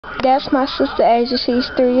That's my sister Asia. She's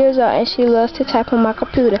 3 years old and she loves to type on my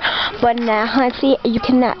computer. But now, Hunty, you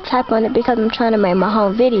cannot type on it because I'm trying to make my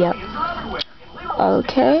home video.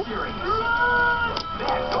 Okay?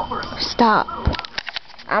 Stop.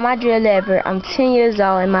 I'm Idria Lever. I'm 10 years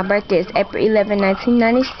old and my birthday is April 11,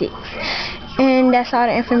 1996. And that's all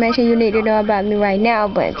the information you need to know about me right now.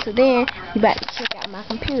 But until then, you about to check out my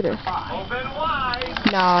computer.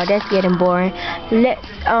 No, that's getting boring. Let's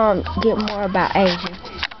get more about Asia.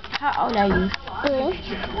 How old are you? 3.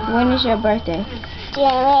 When is your birthday?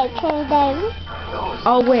 January 10th.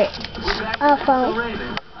 Oh, wait. 4.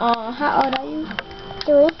 How old are you?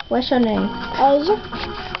 3. What's your name? Asia.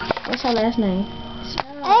 What's your last name?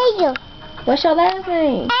 Asia. What's your last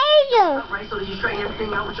name? Asia.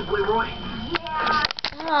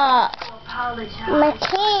 My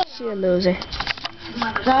kid. She a loser.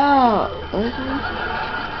 Stop. What's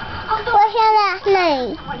your last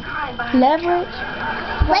name? Leverage?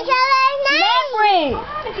 What's your last name? Leverage.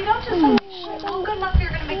 If you don't just well, good enough,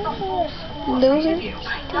 you're gonna make the whole Loser.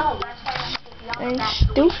 No, that's why And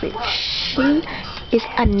stupid. She is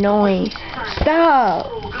annoying. Stop.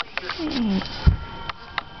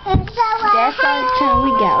 That's all the time we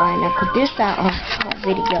got right now, because this is our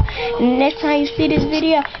video. And next time you see this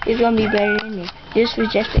video, it's going to be better than this. This was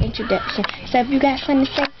just the introduction. So if you got something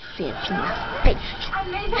to say, say it to my face.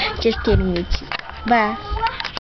 Just kidding with you. Bye.